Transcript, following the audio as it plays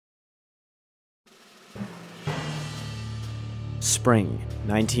Spring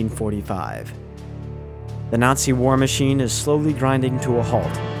 1945. The Nazi war machine is slowly grinding to a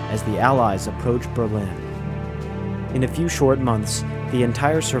halt as the Allies approach Berlin. In a few short months, the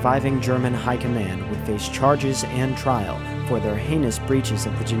entire surviving German high command would face charges and trial for their heinous breaches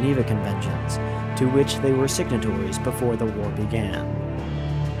of the Geneva Conventions, to which they were signatories before the war began.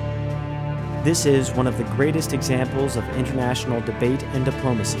 This is one of the greatest examples of international debate and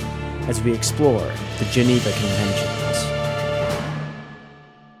diplomacy as we explore the Geneva Conventions.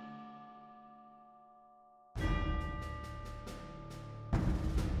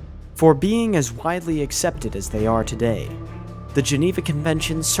 For being as widely accepted as they are today, the Geneva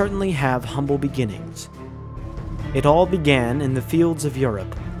Conventions certainly have humble beginnings. It all began in the fields of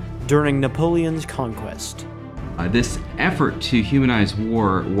Europe during Napoleon's conquest. This effort to humanize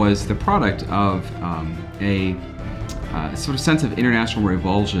war was the product of a sort of sense of international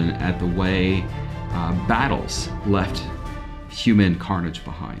revulsion at the way battles left human carnage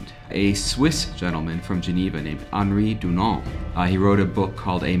behind. A Swiss gentleman from Geneva named Henri Dunant, he wrote a book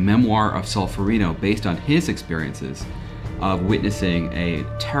called A Memoir of Solferino based on his experiences of witnessing a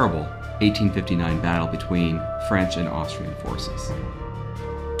terrible 1859 battle between French and Austrian forces.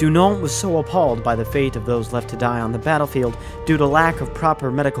 Dunant was so appalled by the fate of those left to die on the battlefield due to lack of proper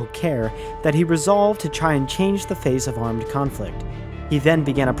medical care that he resolved to try and change the face of armed conflict. He then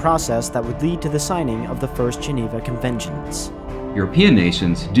began a process that would lead to the signing of the First Geneva Conventions. European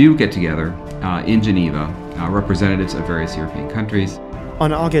nations do get together in Geneva, representatives of various European countries.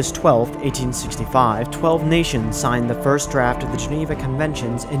 On August 12, 1865, 12 nations signed the first draft of the Geneva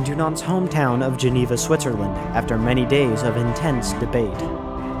Conventions in Dunant's hometown of Geneva, Switzerland, after many days of intense debate.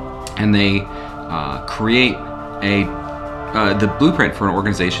 And they create the blueprint for an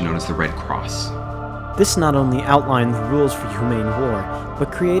organization known as the Red Cross. This not only outlined the rules for humane war,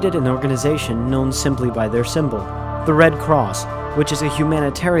 but created an organization known simply by their symbol, the Red Cross, which is a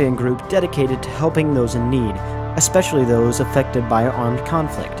humanitarian group dedicated to helping those in need, especially those affected by armed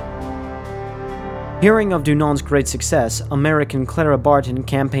conflict. Hearing of Dunant's great success, American Clara Barton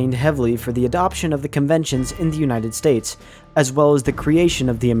campaigned heavily for the adoption of the conventions in the United States, as well as the creation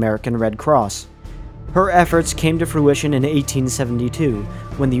of the American Red Cross. Her efforts came to fruition in 1872,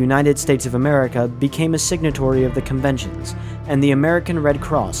 when the United States of America became a signatory of the conventions, and the American Red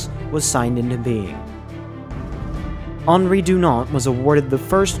Cross was signed into being. Henri Dunant was awarded the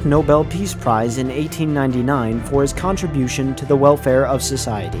first Nobel Peace Prize in 1899 for his contribution to the welfare of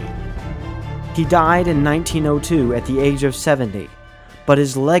society. He died in 1902 at the age of 70, but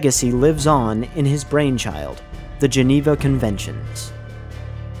his legacy lives on in his brainchild, the Geneva Conventions.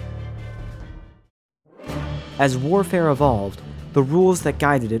 As warfare evolved, the rules that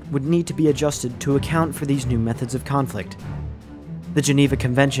guided it would need to be adjusted to account for these new methods of conflict. The Geneva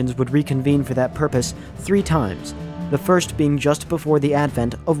Conventions would reconvene for that purpose 3 times, the first being just before the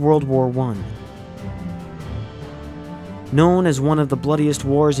advent of World War I. Known as one of the bloodiest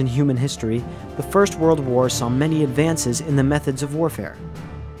wars in human history, the First World War saw many advances in the methods of warfare.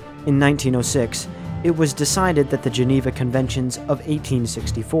 In 1906, it was decided that the Geneva Conventions of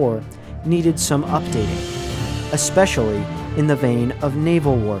 1864 needed some updating, especially in the vein of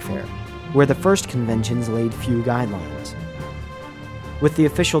naval warfare, where the first conventions laid few guidelines. With the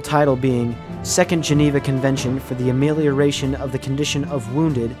official title being Second Geneva Convention for the Amelioration of the Condition of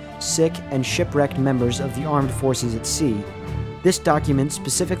Wounded, Sick, and Shipwrecked Members of the Armed Forces at Sea, this document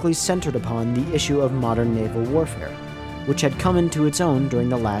specifically centered upon the issue of modern naval warfare, which had come into its own during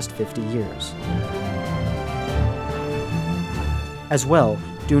the last 50 years. As well,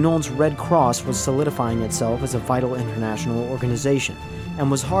 Dunant's Red Cross was solidifying itself as a vital international organization, and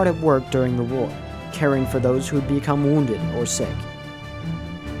was hard at work during the war, caring for those who had become wounded or sick.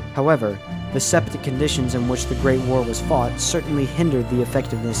 However, the septic conditions in which the Great War was fought certainly hindered the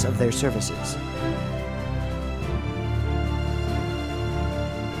effectiveness of their services.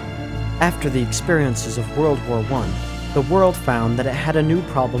 After the experiences of World War I, the world found that it had a new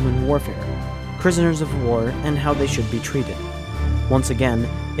problem in warfare: prisoners of war and how they should be treated. Once again,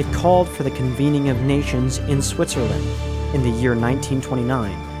 it called for the convening of nations in Switzerland in the year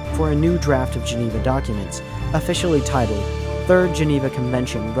 1929 for a new draft of Geneva documents, officially titled Third Geneva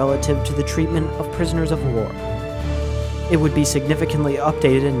Convention relative to the treatment of prisoners of war. It would be significantly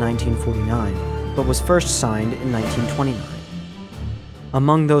updated in 1949, but was first signed in 1929.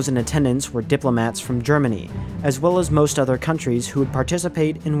 Among those in attendance were diplomats from Germany, as well as most other countries who would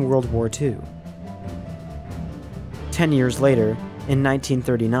participate in World War II. 10 years later, in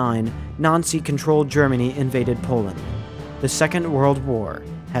 1939, Nazi-controlled Germany invaded Poland. The Second World War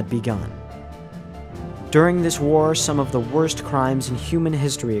had begun. During this war, some of the worst crimes in human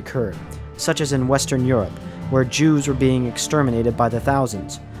history occurred, such as in Western Europe, where Jews were being exterminated by the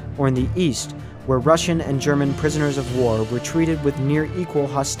thousands, or in the East, where Russian and German prisoners of war were treated with near equal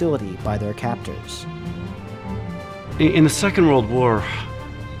hostility by their captors. In the Second World War,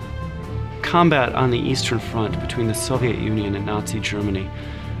 combat on the Eastern Front between the Soviet Union and Nazi Germany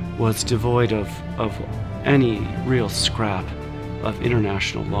was devoid of any real scrap of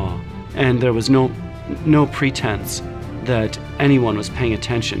international law. And there was no pretense that anyone was paying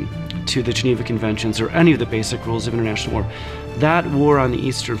attention to the Geneva Conventions or any of the basic rules of international war. That war on the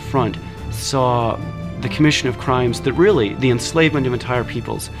Eastern Front saw the commission of crimes that really, the enslavement of entire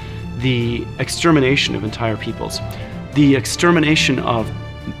peoples, the extermination of entire peoples, the extermination of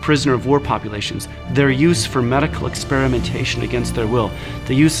prisoner of war populations, their use for medical experimentation against their will,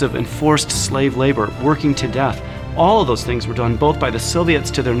 the use of enforced slave labor, working to death. All of those things were done both by the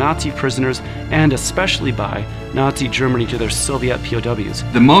Soviets to their Nazi prisoners and especially by Nazi Germany to their Soviet POWs.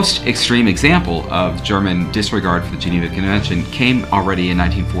 The most extreme example of German disregard for the Geneva Convention came already in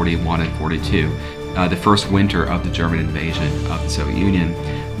 1941 and 42, the first winter of the German invasion of the Soviet Union,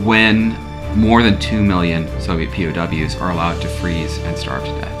 when more than 2 million Soviet POWs are allowed to freeze and starve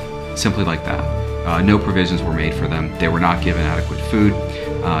to death. Simply like that. No provisions were made for them. They were not given adequate food.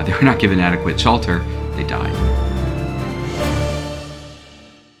 They were not given adequate shelter. They died.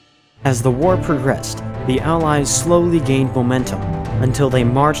 As the war progressed, the Allies slowly gained momentum until they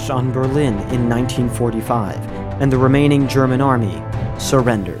marched on Berlin in 1945, and the remaining German army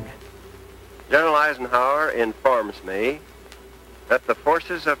surrendered. General Eisenhower informs me that the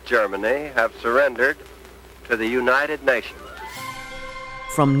forces of Germany have surrendered to the United Nations.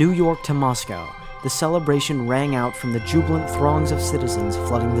 From New York to Moscow, the celebration rang out from the jubilant throngs of citizens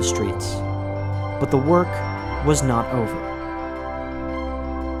flooding the streets. But the work was not over.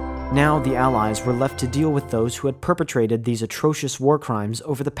 Now the Allies were left to deal with those who had perpetrated these atrocious war crimes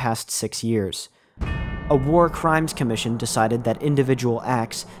over the past 6 years. A War Crimes Commission decided that individual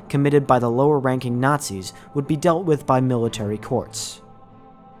acts committed by the lower-ranking Nazis would be dealt with by military courts.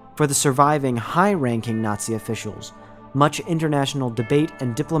 For the surviving high-ranking Nazi officials, much international debate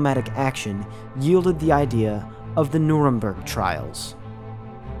and diplomatic action yielded the idea of the Nuremberg trials.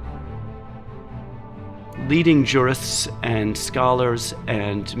 Leading jurists and scholars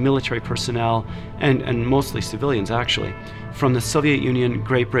and military personnel, and mostly civilians actually, from the Soviet Union,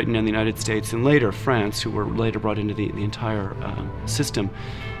 Great Britain, and the United States, and later France, who were later brought into the entire system,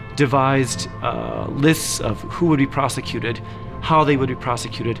 devised lists of who would be prosecuted, how they would be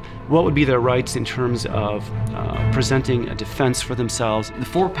prosecuted, what would be their rights in terms of presenting a defense for themselves. The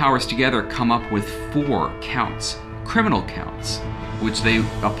four powers together come up with 4 counts, criminal counts, which they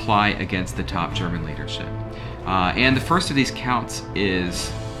apply against the top German leadership. And the first of these counts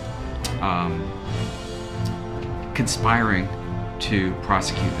is conspiring to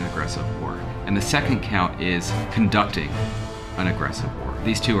prosecute an aggressive war. And the second count is conducting an aggressive war.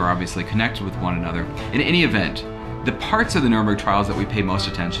 These two are obviously connected with one another. In any event, the parts of the Nuremberg trials that we pay most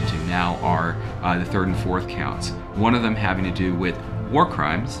attention to now are the third and fourth counts. One of them having to do with war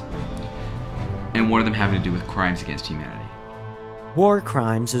crimes, and one of them having to do with crimes against humanity. War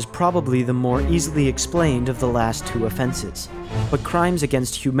crimes is probably the more easily explained of the last 2 offenses, but crimes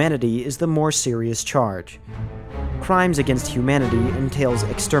against humanity is the more serious charge. Crimes against humanity entails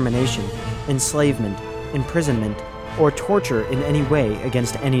extermination, enslavement, imprisonment, or torture in any way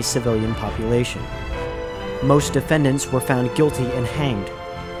against any civilian population. Most defendants were found guilty and hanged,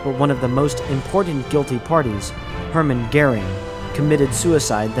 but one of the most important guilty parties, Hermann Goering, committed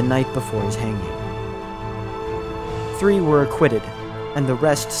suicide the night before his hanging. 3 were acquitted, and the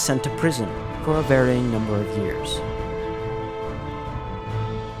rest sent to prison for a varying number of years.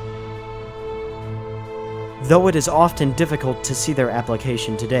 Though it is often difficult to see their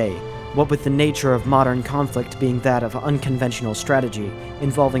application today, what with the nature of modern conflict being that of unconventional strategy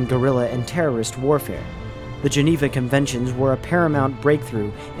involving guerrilla and terrorist warfare, the Geneva Conventions were a paramount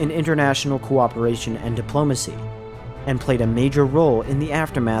breakthrough in international cooperation and diplomacy, and played a major role in the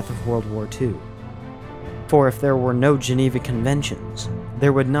aftermath of World War II. For if there were no Geneva Conventions,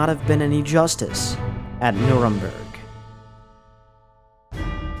 there would not have been any justice at Nuremberg.